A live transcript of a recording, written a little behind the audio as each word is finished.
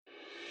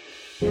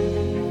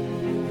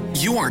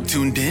You are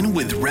tuned in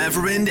with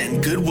Reverend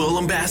and Goodwill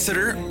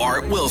Ambassador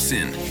Art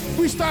Wilson.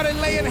 We started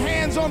laying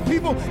hands on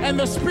people, and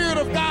the Spirit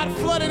of God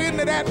flooded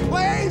into that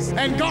place,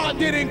 and God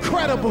did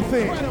incredible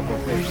things.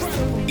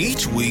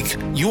 Each week,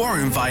 you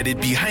are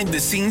invited behind the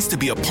scenes to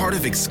be a part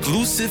of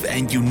exclusive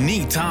and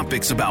unique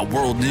topics about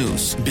world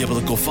news,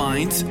 biblical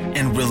finds,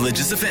 and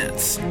religious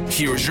events.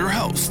 Here's your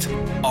host,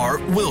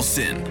 Art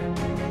Wilson.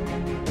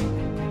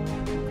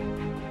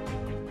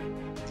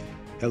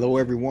 Hello,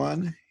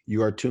 everyone.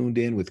 You are tuned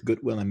in with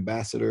Goodwill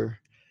Ambassador,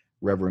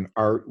 Reverend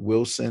Art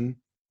Wilson.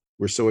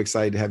 We're so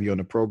excited to have you on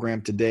the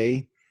program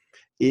today.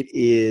 It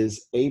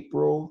is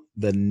April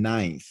the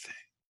 9th.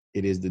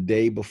 It is the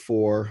day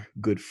before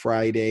Good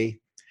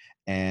Friday,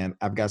 and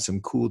I've got some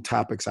cool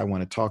topics I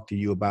want to talk to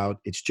you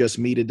about. It's just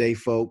me today,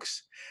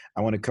 folks.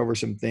 I want to cover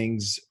some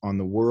things on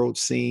the world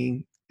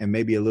scene and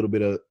maybe a little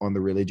bit on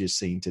the religious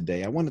scene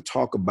today. I want to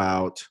talk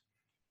about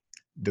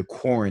the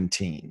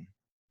quarantine.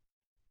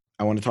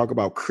 I want to talk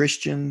about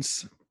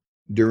Christians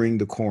during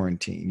the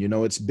quarantine. You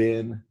know, it's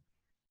been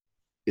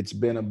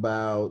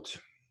about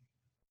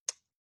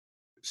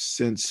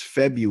since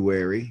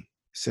February,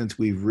 since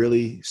we've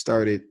really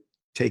started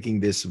taking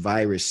this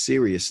virus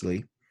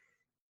seriously.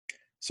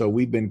 So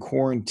we've been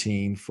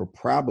quarantined for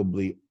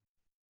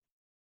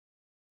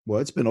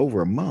it's been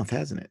over a month,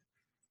 hasn't it?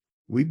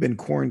 We've been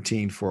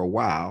quarantined for a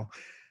while,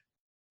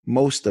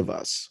 most of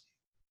us.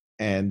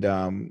 And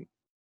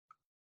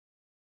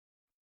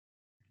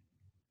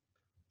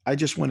I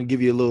just want to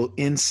give you a little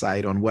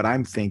insight on what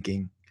I'm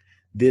thinking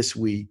this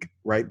week,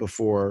 right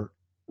before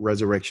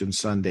Resurrection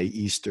Sunday,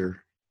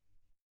 Easter,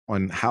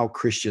 on how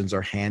Christians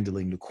are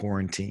handling the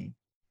quarantine.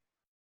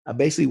 I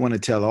basically want to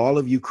tell all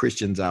of you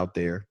Christians out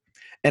there,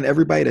 and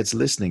everybody that's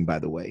listening, by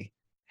the way,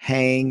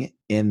 hang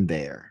in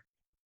there.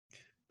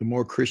 The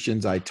more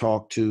Christians I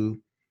talk to,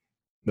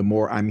 the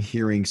more I'm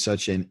hearing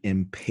such an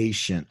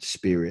impatient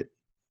spirit.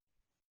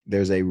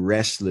 There's a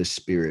restless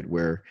spirit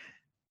where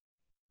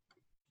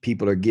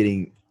people are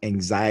getting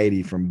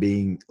anxiety from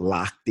being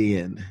locked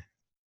in.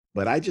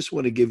 But I just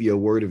want to give you a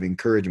word of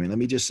encouragement. Let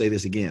me just say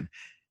this again.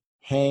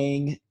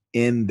 Hang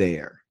in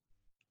there.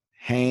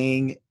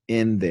 Hang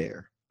in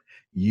there.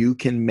 You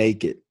can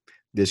make it.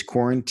 This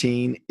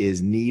quarantine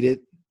is needed,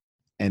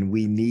 and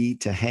we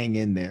need to hang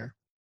in there.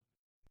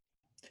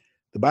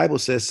 The Bible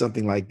says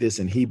something like this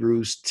in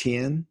Hebrews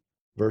 10,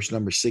 verse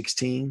number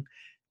 16.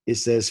 It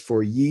says,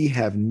 "For ye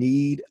have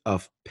need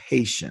of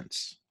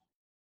patience."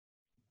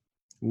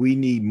 We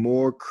need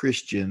more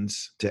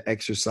Christians to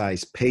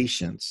exercise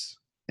patience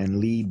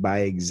and lead by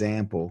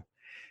example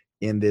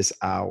in this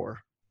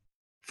hour.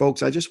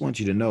 Folks, I just want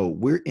you to know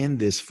we're in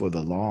this for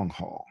the long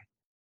haul.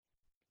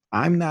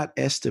 I'm not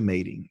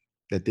estimating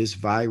that this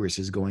virus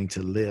is going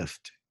to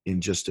lift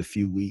in just a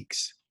few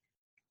weeks.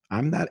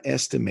 I'm not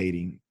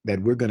estimating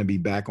that we're going to be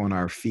back on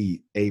our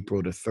feet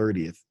April the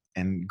 30th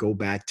and go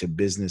back to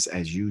business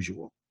as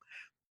usual.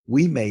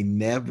 We may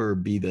never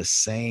be the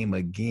same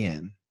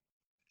again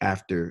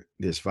after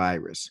this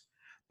virus.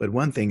 But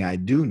one thing I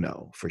do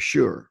know for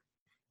sure,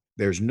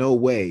 there's no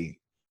way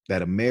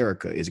that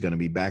America is going to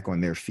be back on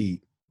their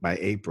feet by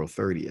April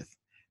 30th.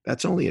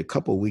 That's only a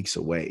couple weeks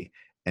away.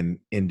 And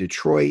in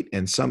Detroit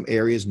and some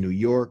areas, New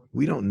York,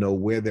 we don't know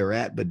where they're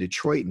at, but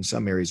Detroit and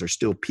some areas are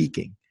still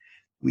peaking.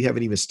 We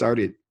haven't even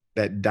started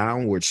that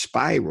downward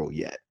spiral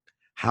yet.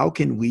 How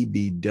can we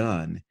be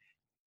done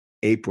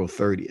April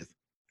 30th?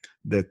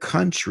 The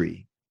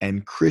country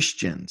and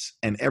Christians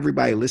and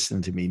everybody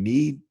listening to me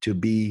need to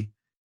be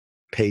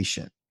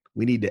patient.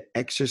 We need to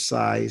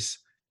exercise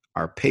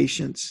our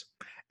patience,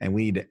 and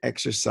we need to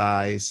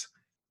exercise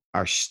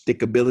our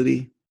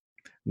stickability.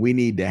 We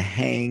need to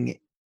hang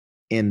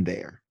in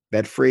there.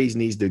 That phrase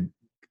needs to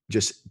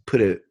just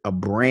put a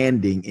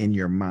branding in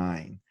your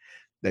mind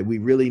that we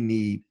really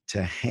need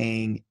to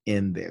hang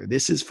in there.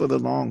 This is for the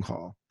long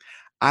haul.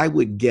 I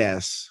would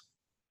guess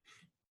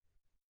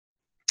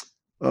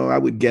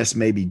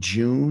maybe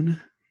June.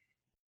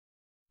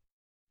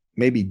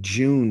 Maybe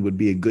June would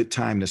be a good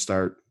time to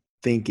start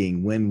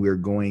thinking when we're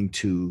going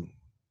to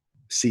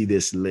see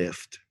this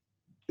lift.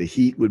 The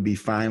heat would be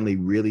finally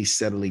really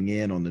settling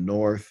in on the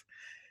north,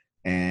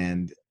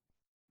 and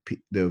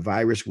the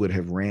virus would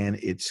have ran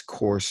its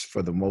course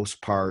for the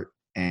most part,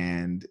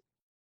 and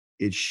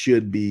it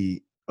should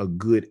be a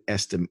good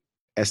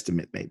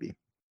estimate maybe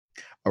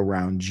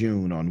around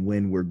June on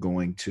when we're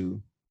going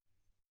to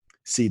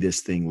see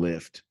this thing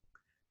lift.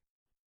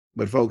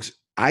 But folks,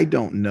 I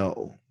don't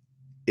know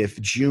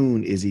if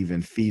June is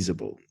even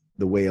feasible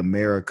the way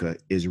America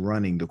is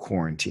running the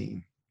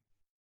quarantine.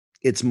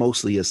 It's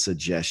mostly a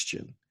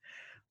suggestion.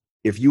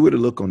 If you were to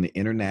look on the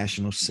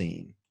international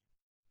scene,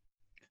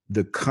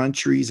 the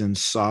countries and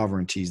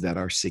sovereignties that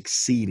are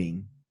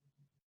succeeding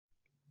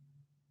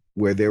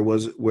where there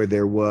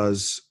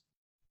was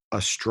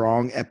a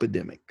strong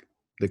epidemic,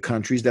 the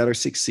countries that are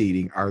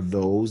succeeding are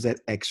those that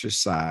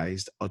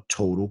exercised a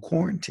total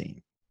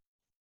quarantine.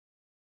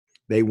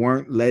 They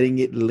weren't letting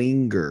it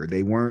linger.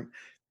 They weren't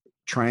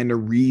trying to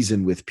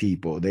reason with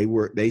people.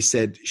 They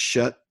said,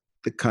 shut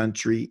the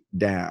country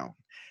down.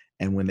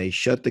 And when they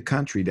shut the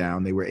country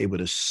down, they were able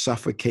to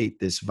suffocate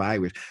this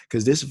virus,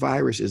 because this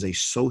virus is a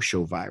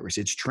social virus.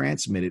 It's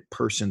transmitted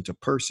person to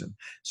person.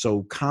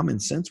 So common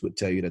sense would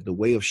tell you that the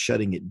way of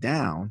shutting it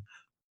down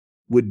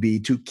would be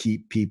to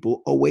keep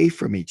people away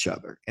from each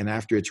other. And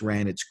after it's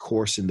ran its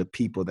course in the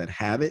people that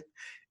have it,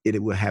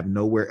 it will have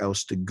nowhere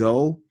else to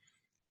go,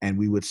 and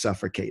we would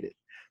suffocate it.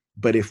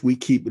 But if we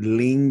keep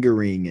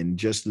lingering and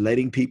just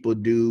letting people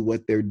do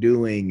what they're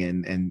doing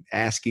and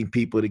asking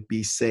people to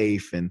be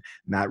safe and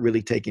not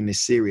really taking this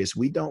serious,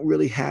 we don't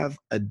really have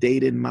a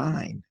date in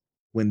mind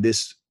when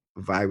this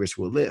virus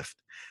will lift.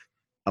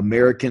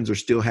 Americans are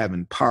still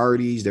having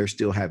parties. They're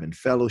still having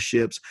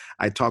fellowships.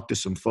 I talked to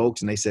some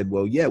folks and they said,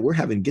 well, yeah, we're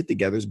having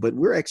get-togethers, but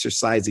we're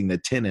exercising the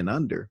 10 and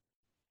under.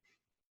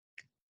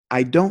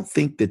 I don't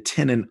think the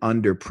 10 and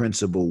under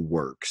principle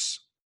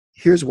works.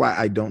 Here's why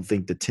I don't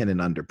think the 10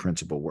 and under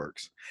principle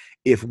works.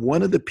 If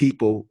one of the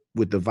people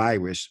with the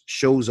virus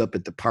shows up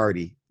at the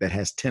party that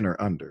has 10 or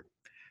under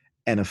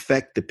and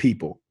affect the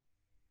people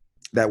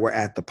that were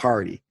at the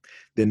party,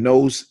 then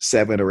those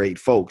 7 or 8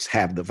 folks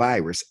have the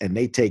virus and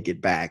they take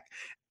it back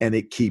and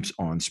it keeps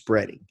on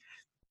spreading.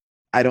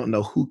 I don't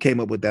know who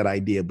came up with that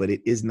idea, but it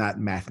is not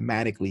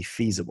mathematically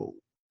feasible.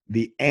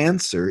 The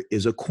answer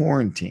is a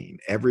quarantine.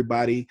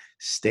 Everybody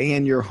stay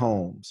in your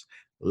homes.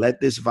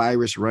 Let this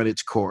virus run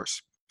its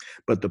course.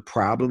 But the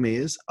problem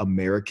is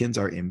Americans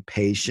are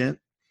impatient.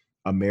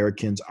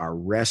 Americans are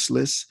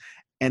restless.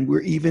 And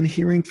we're even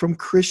hearing from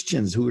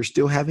Christians who are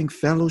still having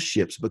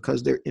fellowships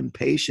because they're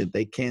impatient.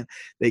 They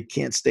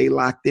can't stay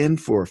locked in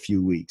for a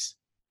few weeks.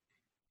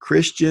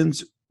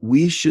 Christians,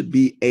 we should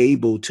be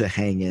able to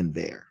hang in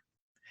there.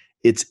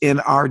 It's in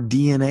our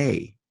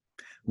DNA.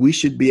 We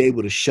should be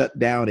able to shut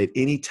down at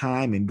any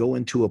time and go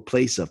into a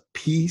place of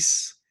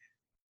peace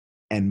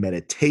and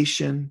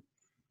meditation.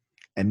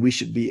 And we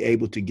should be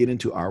able to get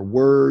into our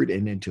word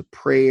and into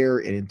prayer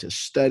and into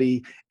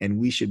study. And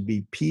we should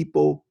be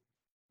people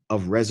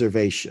of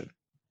reservation.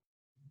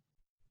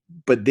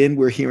 But then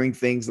we're hearing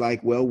things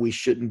like, well, we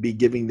shouldn't be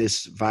giving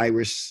this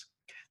virus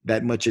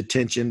that much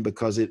attention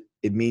because it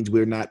means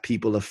we're not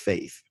people of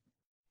faith.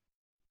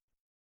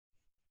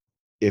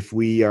 If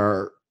we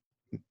are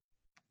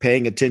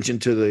paying attention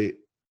to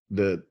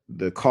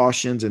the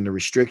cautions and the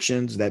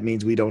restrictions, that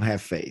means we don't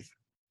have faith.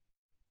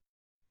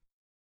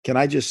 Can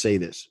I just say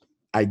this?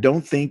 I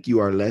don't think you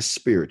are less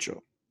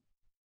spiritual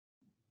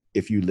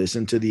if you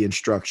listen to the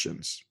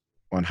instructions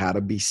on how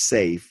to be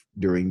safe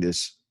during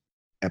this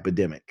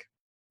epidemic,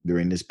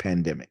 during this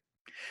pandemic.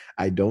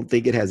 I don't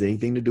think it has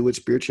anything to do with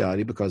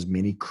spirituality because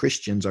many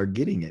Christians are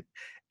getting it.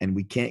 And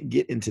we can't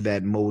get into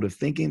that mode of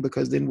thinking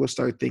because then we'll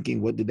start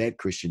thinking, what did that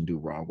Christian do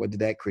wrong? What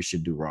did that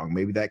Christian do wrong?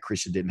 Maybe that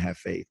Christian didn't have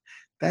faith.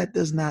 That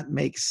does not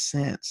make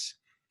sense.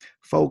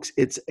 Folks,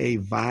 it's a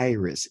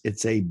virus.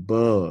 It's a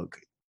bug.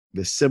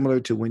 It's similar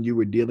to when you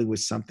were dealing with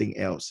something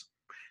else.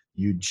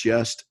 You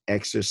just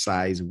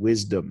exercise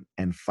wisdom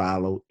and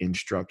follow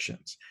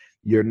instructions.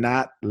 You're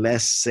not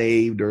less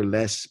saved or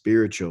less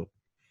spiritual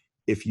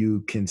if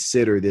you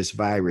consider this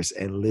virus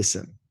and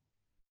listen.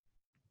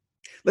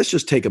 Let's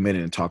just take a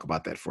minute and talk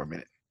about that for a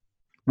minute.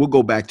 We'll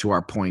go back to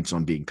our points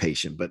on being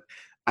patient, but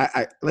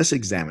let's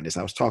examine this.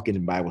 I was talking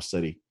in Bible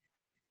study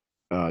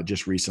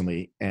just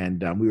recently,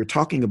 and we were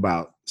talking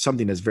about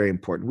something that's very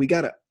important. We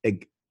got to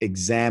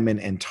examine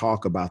and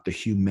talk about the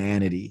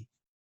humanity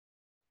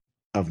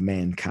of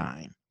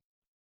mankind,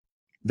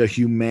 the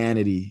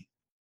humanity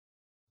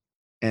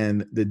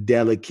and the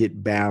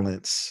delicate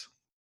balance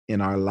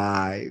in our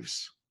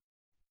lives.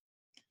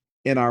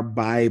 In our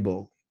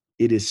Bible,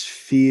 it is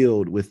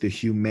filled with the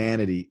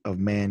humanity of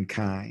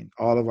mankind.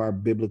 All of our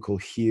biblical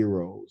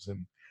heroes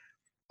and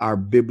our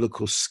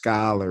biblical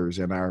scholars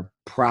and our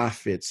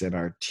prophets and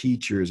our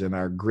teachers and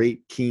our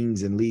great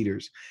kings and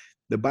leaders.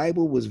 The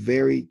Bible was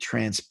very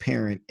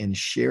transparent in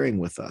sharing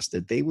with us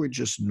that they were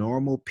just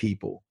normal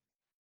people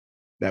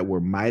that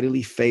were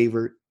mightily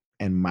favored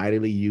and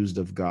mightily used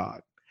of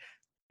God.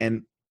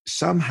 And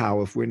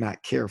somehow, if we're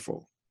not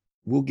careful,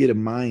 we'll get a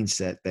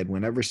mindset that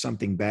whenever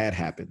something bad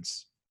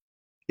happens,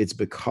 it's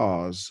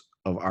because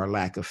of our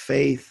lack of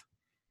faith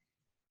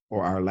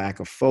or our lack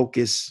of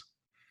focus.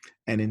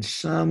 And in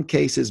some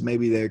cases,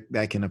 maybe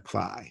that can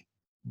apply.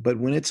 But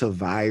when it's a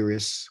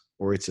virus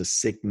or it's a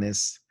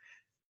sickness,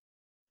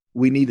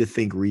 we need to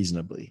think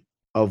reasonably.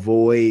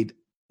 Avoid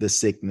the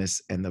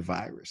sickness and the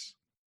virus.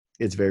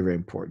 It's very, very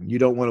important. You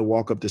don't want to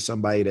walk up to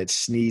somebody that's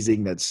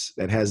sneezing,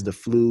 that has the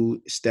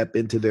flu, step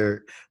into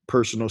their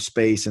personal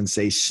space and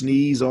say,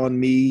 "Sneeze on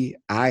me,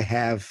 I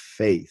have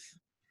faith."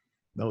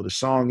 No, the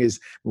song is,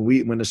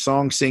 when the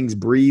song sings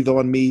 "Breathe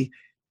on me,"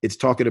 it's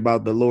talking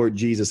about the Lord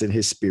Jesus and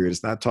his spirit.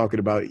 It's not talking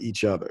about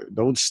each other.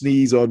 Don't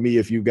sneeze on me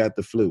if you got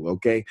the flu,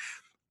 okay?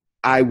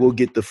 I will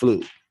get the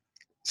flu.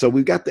 So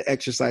we've got to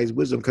exercise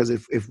wisdom, because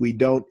if we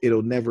don't,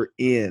 it'll never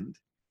end.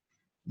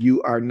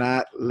 You are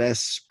not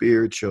less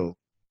spiritual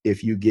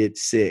if you get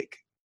sick.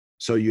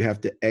 So you have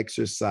to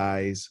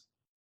exercise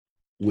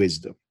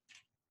wisdom.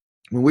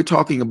 When we're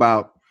talking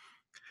about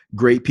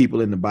great people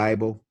in the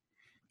Bible,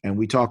 and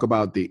we talk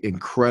about the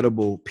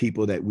incredible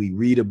people that we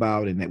read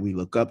about and that we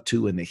look up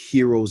to and the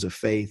heroes of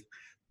faith,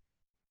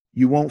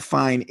 you won't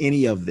find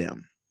any of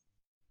them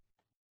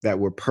that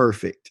were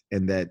perfect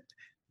and that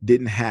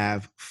didn't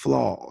have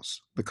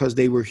flaws because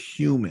they were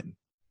human.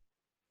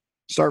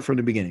 Start from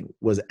the beginning.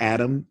 Was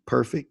Adam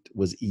perfect?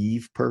 Was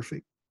Eve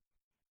perfect?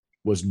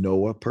 Was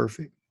Noah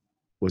perfect?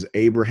 Was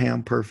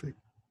Abraham perfect?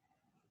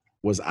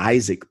 Was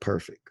Isaac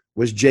perfect?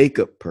 Was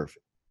Jacob perfect?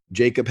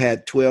 Jacob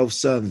had 12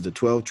 sons, the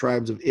 12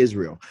 tribes of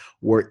Israel.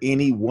 Were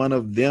any one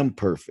of them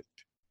perfect?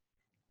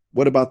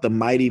 What about the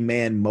mighty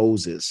man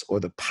Moses, or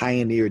the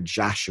pioneer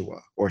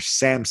Joshua, or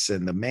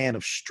Samson, the man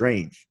of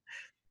strength?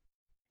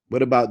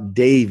 What about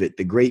David,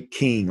 the great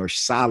king, or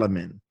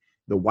Solomon,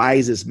 the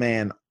wisest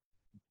man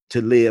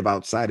to live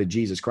outside of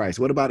Jesus Christ?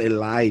 What about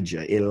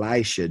Elijah,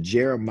 Elisha,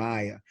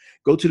 Jeremiah?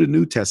 Go to the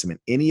New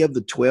Testament. Any of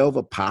the 12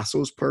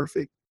 apostles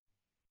perfect?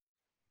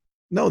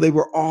 No, they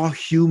were all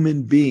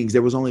human beings.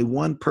 There was only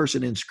one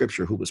person in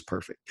Scripture who was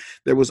perfect.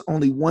 There was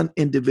only one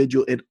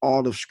individual in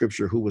all of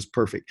Scripture who was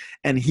perfect,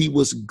 and he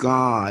was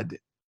God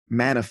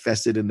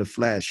manifested in the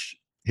flesh.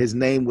 His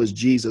name was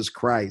Jesus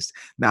Christ.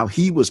 Now,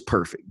 he was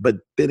perfect, but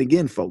then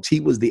again, folks,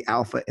 he was the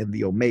Alpha and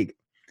the Omega.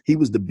 He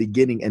was the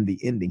beginning and the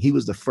ending. He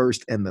was the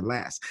first and the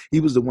last. He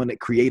was the one that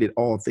created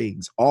all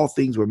things. All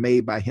things were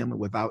made by him, and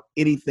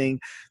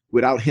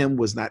without him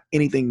was not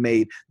anything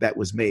made that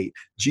was made.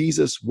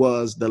 Jesus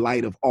was the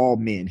light of all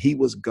men. He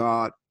was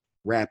God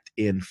wrapped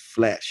in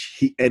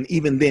flesh. And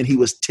even then, he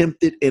was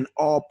tempted in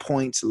all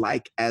points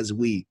like as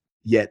we,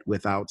 yet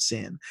without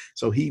sin.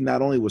 So he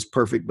not only was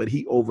perfect, but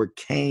he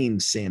overcame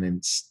sin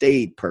and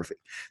stayed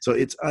perfect. So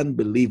it's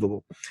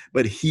unbelievable.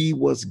 But he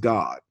was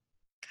God.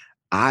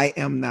 I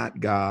am not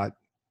God.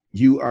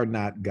 You are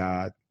not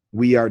God.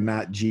 We are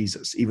not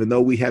Jesus. Even though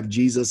we have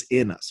Jesus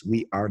in us,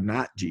 we are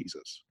not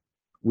Jesus.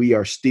 We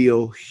are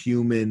still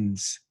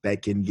humans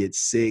that can get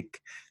sick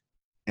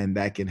and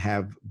that can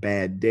have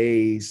bad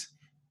days.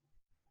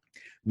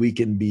 We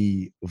can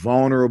be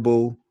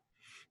vulnerable.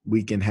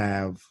 We can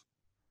have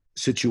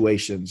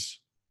situations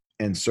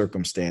and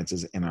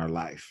circumstances in our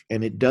life.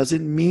 And it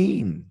doesn't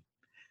mean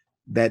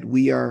that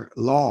we are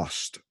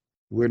lost.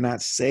 We're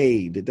not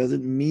saved. It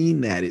doesn't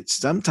mean that.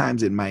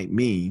 Sometimes it might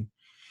mean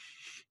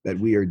that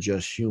we are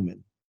just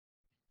human.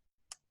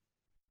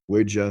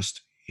 We're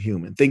just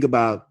human. Think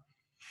about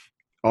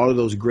all of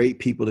those great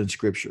people in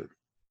Scripture,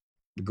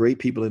 the great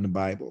people in the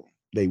Bible.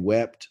 They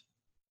wept,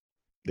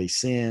 they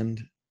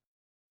sinned,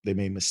 they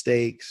made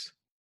mistakes,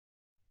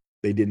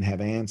 they didn't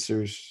have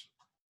answers,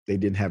 they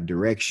didn't have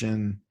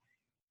direction,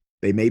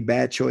 they made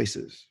bad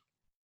choices.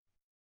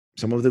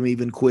 Some of them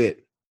even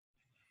quit.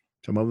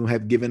 Some of them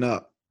have given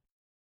up.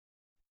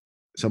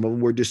 Some of them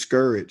were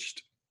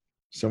discouraged.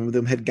 Some of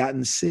them had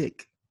gotten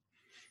sick.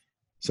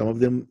 Some of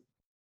them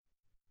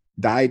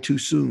died too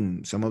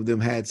soon. Some of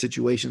them had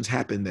situations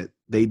happen that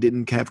they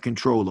didn't have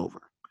control over.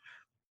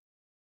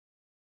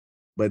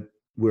 But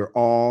we're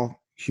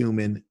all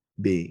human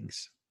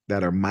beings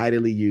that are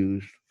mightily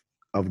used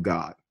of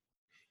God.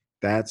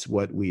 That's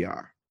what we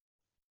are.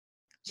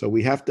 So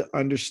we have to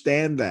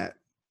understand that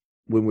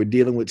when we're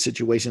dealing with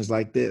situations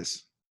like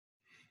this.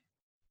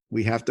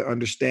 We have to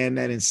understand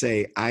that and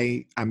say,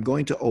 I'm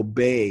going to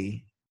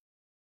obey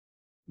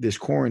this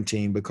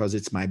quarantine because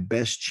it's my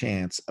best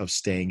chance of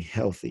staying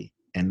healthy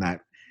and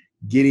not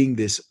getting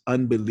this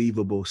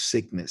unbelievable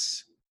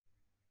sickness.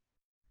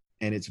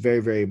 And it's very,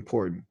 very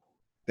important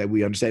that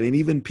we understand. And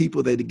even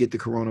people that get the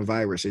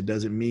coronavirus, it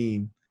doesn't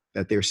mean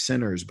that they're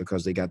sinners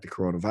because they got the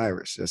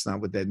coronavirus. That's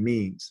not what that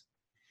means.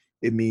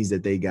 It means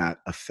that they got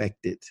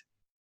affected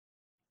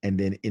and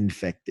then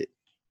infected.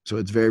 So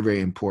it's very, very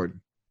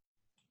important.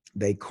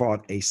 They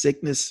caught a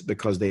sickness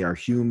because they are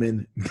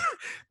human.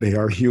 They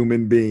are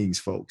human beings,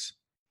 folks.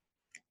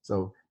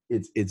 So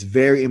it's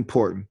very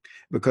important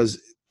because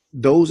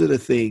those are the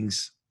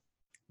things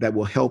that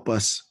will help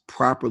us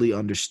properly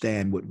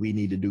understand what we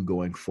need to do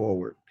going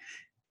forward.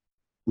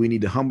 We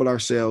need to humble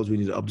ourselves. We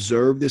need to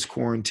observe this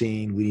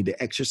quarantine. We need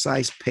to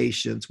exercise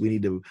patience. We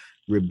need to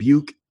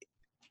rebuke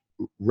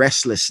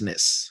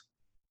restlessness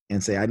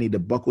and say, I need to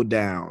buckle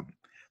down,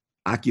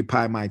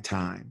 occupy my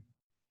time.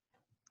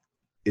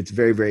 It's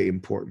very, very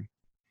important.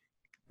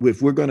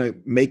 If we're going to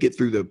make it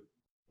through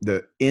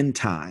the end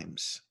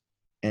times,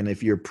 and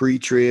if you're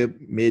pre-trib,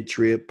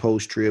 mid-trib,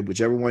 post-trib,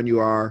 whichever one you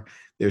are,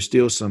 there's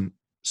still some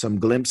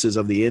glimpses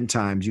of the end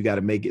times you got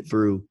to make it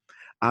through.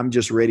 I'm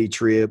just ready,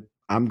 trib.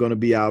 I'm going to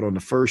be out on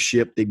the first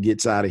ship that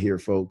gets out of here,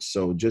 folks.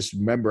 So just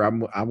remember,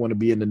 I want to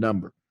be in the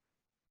number.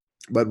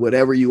 But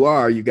whatever you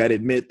are, you got to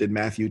admit that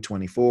Matthew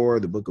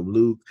 24, the book of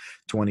Luke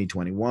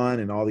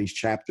 20:21, and all these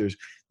chapters,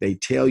 they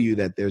tell you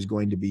that there's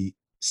going to be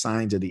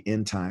signs of the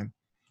end time.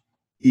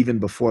 Even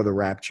before the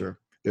rapture,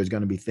 there's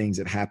going to be things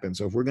that happen.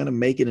 So if we're going to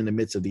make it in the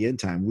midst of the end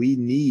time, we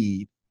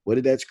need, what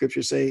did that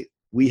scripture say?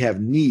 We have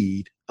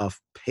need of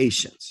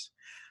patience.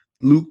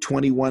 Luke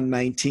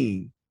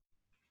 21:19,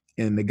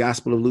 in the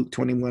Gospel of Luke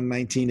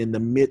 21:19, in the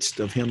midst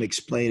of him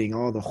explaining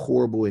all the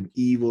horrible and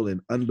evil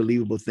and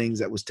unbelievable things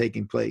that was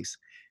taking place,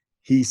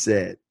 he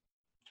said,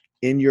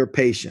 in your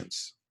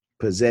patience,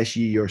 possess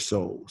ye your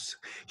souls.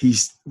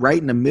 He's right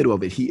in the middle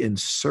of it. He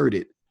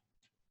inserted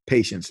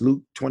patience.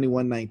 Luke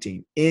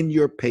 21:19. In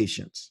your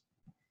patience,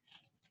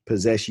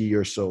 possess ye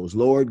your souls.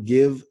 Lord,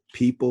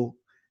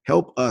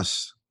 help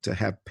us to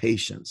have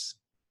patience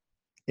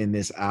in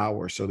this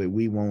hour so that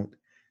we won't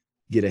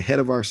get ahead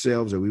of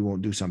ourselves, or we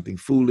won't do something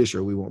foolish,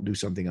 or we won't do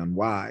something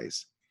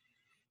unwise.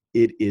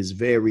 It is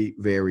very,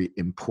 very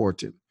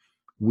important.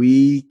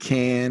 We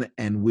can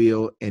and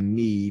will and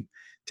need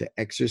to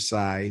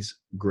exercise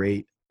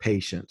great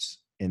patience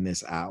in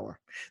this hour.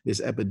 This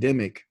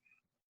epidemic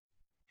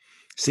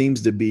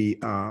seems to be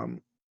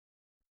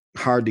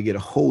hard to get a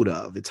hold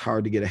of. It's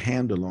hard to get a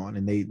handle on.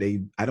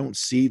 And I don't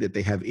see that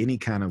they have any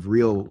kind of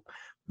real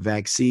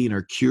vaccine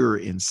or cure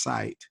in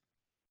sight.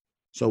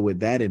 So with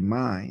that in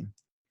mind,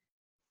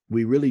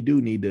 we really do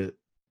need to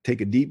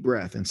take a deep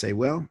breath and say,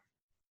 well,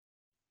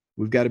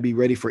 we've got to be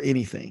ready for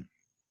anything.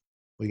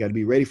 We got to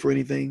be ready for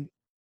anything.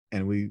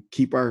 And we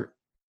keep our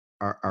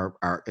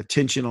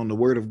attention on the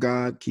word of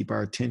God, keep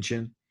our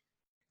attention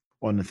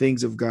on the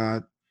things of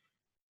God,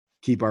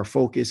 keep our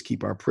focus,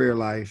 keep our prayer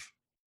life,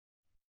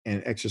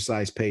 and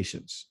exercise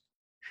patience.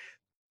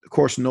 Of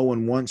course, no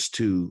one wants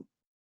to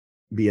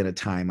be in a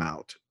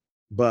timeout,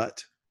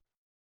 but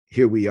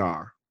here we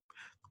are.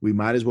 We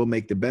might as well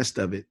make the best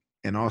of it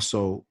and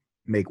also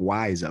make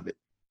wise of it.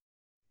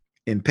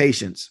 In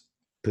patience,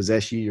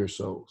 possess ye your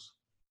souls.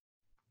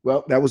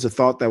 Well, that was a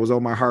thought that was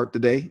on my heart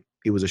today.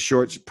 It was a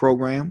short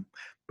program,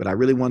 but I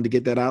really wanted to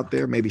get that out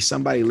there. Maybe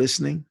somebody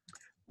listening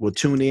will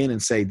tune in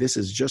and say, this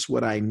is just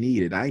what I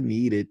needed. I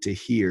needed to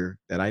hear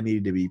that I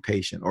needed to be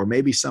patient. Or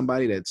maybe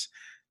somebody that's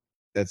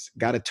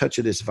got a touch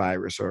of this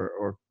virus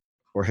or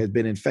has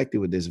been infected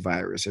with this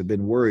virus, has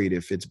been worried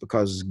if it's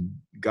because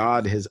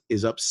God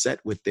is upset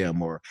with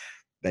them or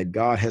that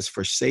God has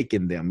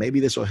forsaken them. Maybe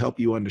this will help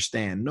you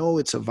understand. No,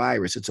 it's a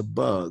virus. It's a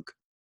bug.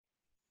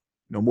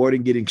 No more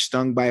than getting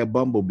stung by a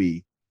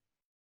bumblebee.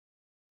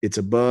 It's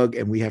a bug,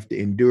 and we have to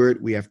endure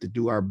it. We have to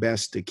do our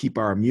best to keep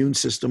our immune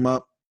system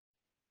up.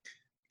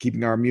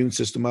 Keeping our immune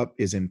system up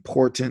is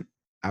important.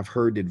 I've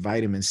heard that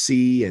vitamin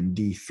C and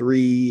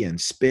D3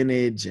 and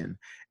spinach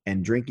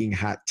and drinking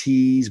hot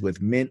teas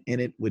with mint in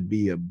it would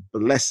be a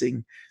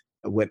blessing.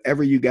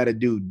 Whatever you got to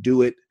do,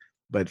 do it,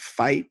 but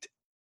fight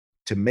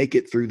to make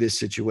it through this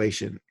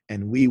situation.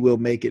 And we will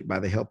make it by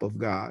the help of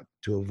God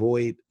to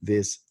avoid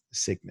this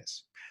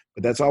sickness.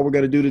 But that's all we're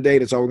going to do today.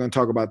 That's all we're going to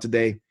talk about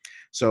today.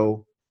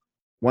 So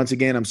once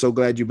again, I'm so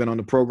glad you've been on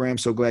the program.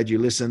 So glad you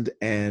listened,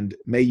 and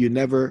may you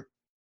never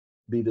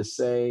be the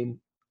same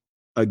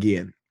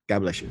again. God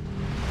bless you.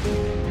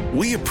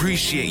 We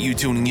appreciate you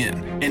tuning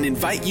in and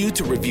invite you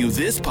to review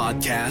this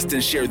podcast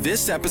and share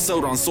this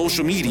episode on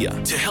social media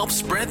to help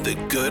spread the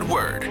good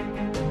word.